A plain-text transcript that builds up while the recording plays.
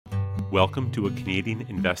Welcome to A Canadian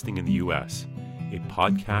Investing in the U.S., a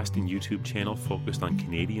podcast and YouTube channel focused on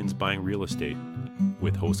Canadians buying real estate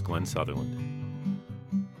with host Glen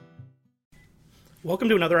Sutherland. Welcome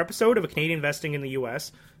to another episode of A Canadian Investing in the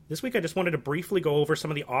U.S. This week I just wanted to briefly go over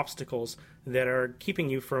some of the obstacles that are keeping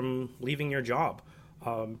you from leaving your job.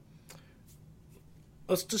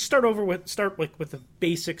 Let's just start with the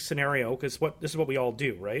basic scenario, because this is what we all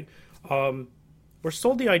do, right? We're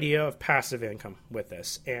sold the idea of passive income with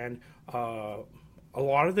this, and a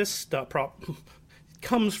lot of this stuff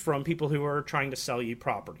comes from people who are trying to sell you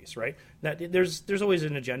properties, right? That there's always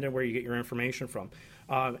an agenda where you get your information from,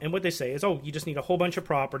 and what they say is, oh, you just need a whole bunch of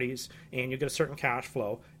properties, and you get a certain cash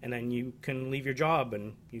flow, and then you can leave your job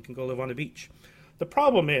and you can go live on the beach. The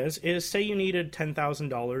problem is say you needed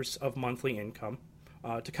 $10,000 of monthly income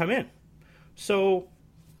to come in. So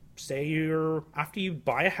say after you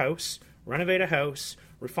buy a house, renovate a house,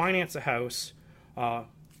 refinance a house,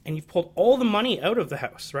 and you've pulled all the money out of the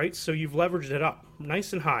house, right? So you've leveraged it up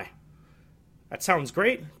nice and high. That sounds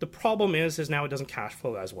great. The problem is now it doesn't cash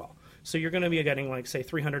flow as well. So you're going to be getting, like, say,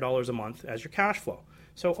 $300 a month as your cash flow.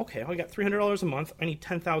 So, okay, I got $300 a month. I need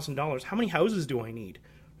 $10,000. How many houses do I need?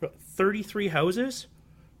 33 houses?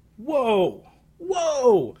 Whoa!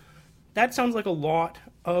 That sounds like a lot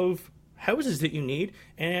of houses that you need.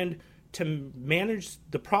 And to manage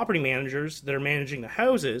the property managers that are managing the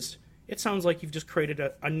houses, it sounds like you've just created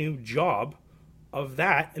a new job of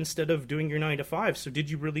that instead of doing your 9 to 5. So did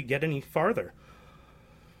you really get any farther?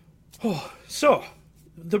 So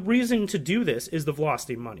the reason to do this is the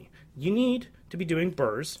velocity of money. You need to be doing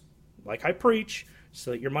BRRRRs, like I preach,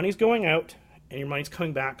 so that your money's going out and your money's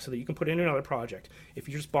coming back so that you can put in another project. If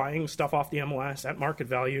you're just buying stuff off the MLS at market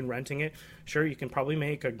value and renting it, sure, you can probably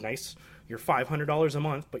make your $500 a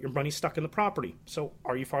month, but your money's stuck in the property. So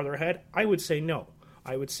are you farther ahead? I would say no.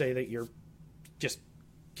 I would say that you're just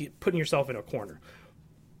putting yourself in a corner.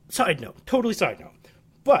 Totally side note.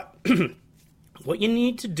 But what you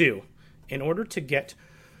need to do in order to get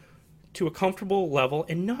to a comfortable level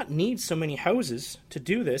and not need so many houses to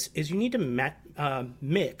do this is you need to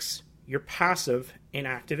mix your passive and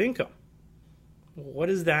active income. What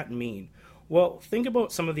does that mean? Well, think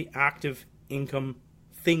about some of the active income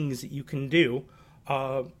things that you can do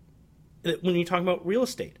when you're talking about real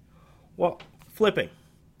estate. Well, flipping.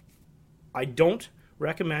 I don't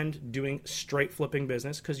recommend doing straight flipping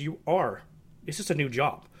business because it's just a new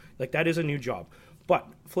job. Like, that is a new job. But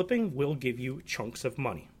flipping will give you chunks of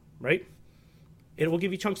money, right? It will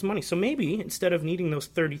give you chunks of money. So maybe instead of needing those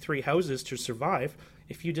 33 houses to survive,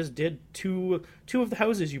 if you just did two of the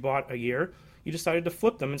houses you bought a year, you decided to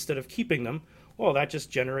flip them instead of keeping them, well, that just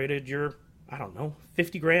generated your, I don't know,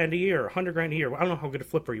 50 grand a year, 100 grand a year. I don't know how good a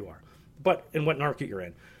flipper you are, but in what market you're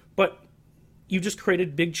in. But you just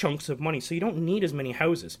created big chunks of money, so you don't need as many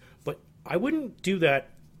houses. But I wouldn't do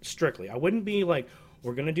that strictly. I wouldn't be like,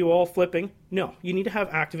 we're going to do all flipping. No, you need to have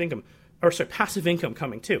passive income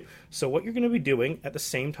coming too. So what you're going to be doing at the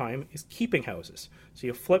same time is keeping houses. So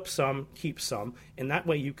you flip some, keep some, and that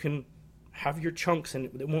way you can have your chunks and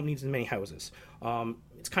it won't need as many houses.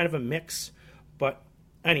 It's kind of a mix, but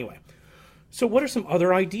anyway. So what are some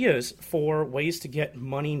other ideas for ways to get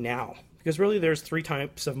money now? Because really there's 3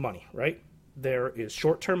 types of money, right? There is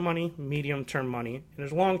short-term money, medium-term money, and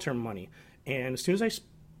there's long-term money. And as soon as I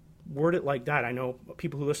word it like that, I know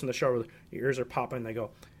people who listen to the show, their ears are popping, they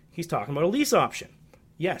go, he's talking about a lease option.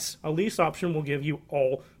 Yes, a lease option will give you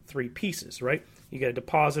all 3 pieces, right? You get a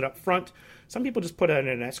deposit up front. Some people just put it in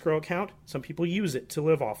an escrow account. Some people use it to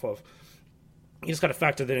live off of. You just got to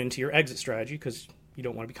factor that into your exit strategy because you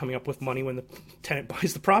don't want to be coming up with money when the tenant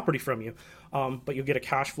buys the property from you. But you'll get a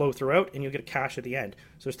cash flow throughout and you'll get a cash at the end.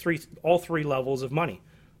 So there's all three levels of money.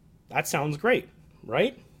 That sounds great,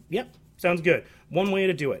 right? Yep, sounds good. One way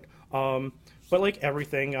to do it. But like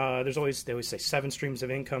everything, they always say 7 streams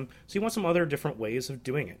of income. So you want some other different ways of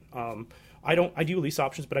doing it. I do lease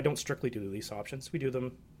options, but I don't strictly do lease options. We do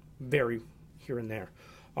them very here and there.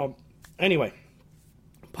 Anyway,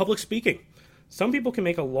 public speaking. Some people can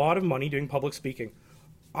make a lot of money doing public speaking.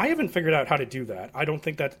 I haven't figured out how to do that. I don't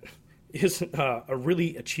think that is a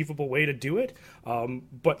really achievable way to do it.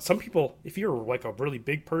 But some people, if you're like a really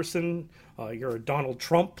big person, you're a Donald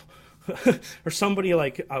Trump, or somebody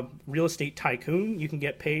like a real estate tycoon, you can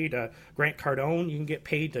get paid, Grant Cardone, you can get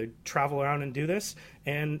paid to travel around and do this,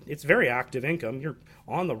 and it's very active income. You're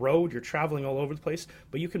on the road, you're traveling all over the place,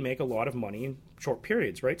 but you can make a lot of money in short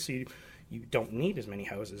periods, right? So you don't need as many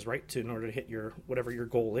houses, right, in order to hit whatever your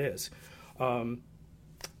goal is.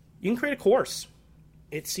 You can create a course.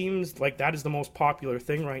 It seems like that is the most popular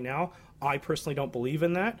thing right now. I personally don't believe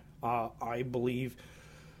in that. I believe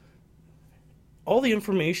all the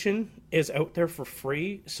information is out there for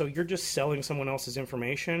free, so you're just selling someone else's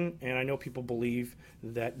information. And I know people believe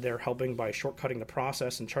that they're helping by shortcutting the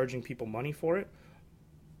process and charging people money for it,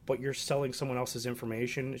 but you're selling someone else's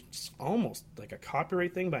information. It's almost like a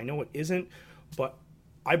copyright thing, but I know it isn't. But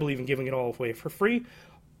I believe in giving it all away for free.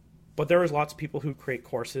 But there is lots of people who create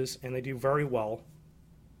courses, and they do very well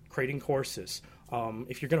creating courses.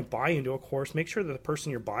 If you're going to buy into a course, make sure that the person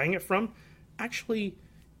you're buying it from actually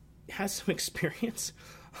has some experience.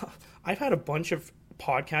 I've had a bunch of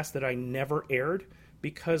podcasts that I never aired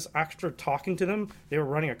because after talking to them, they were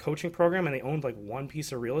running a coaching program and they owned like one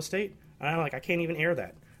piece of real estate. And I'm like, I can't even air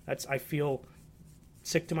that. I feel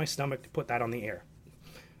sick to my stomach to put that on the air.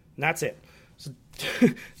 And that's it. So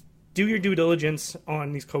do your due diligence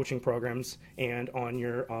on these coaching programs and on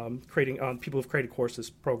your creating people who've created courses,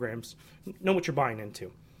 programs. Know what you're buying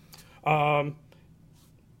into.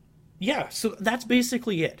 Yeah, so that's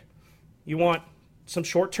basically it. You want some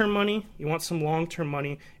short-term money, you want some long-term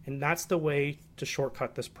money, and that's the way to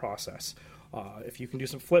shortcut this process. If you can do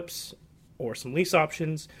some flips or some lease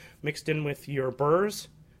options mixed in with your burrs,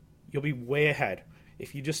 you'll be way ahead.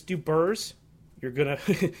 If you just do burrs,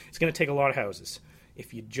 it's gonna take a lot of houses.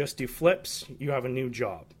 If you just do flips, you have a new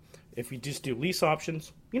job. If you just do lease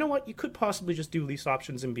options, you know what? You could possibly just do lease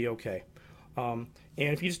options and be okay. And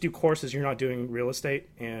if you just do courses, you're not doing real estate,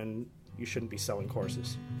 and you shouldn't be selling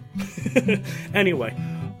courses. Anyway,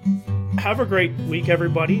 have a great week,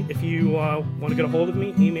 everybody. If you want to get a hold of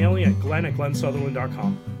me, email me at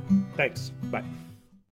glen@glensutherland.com. Thanks. Bye.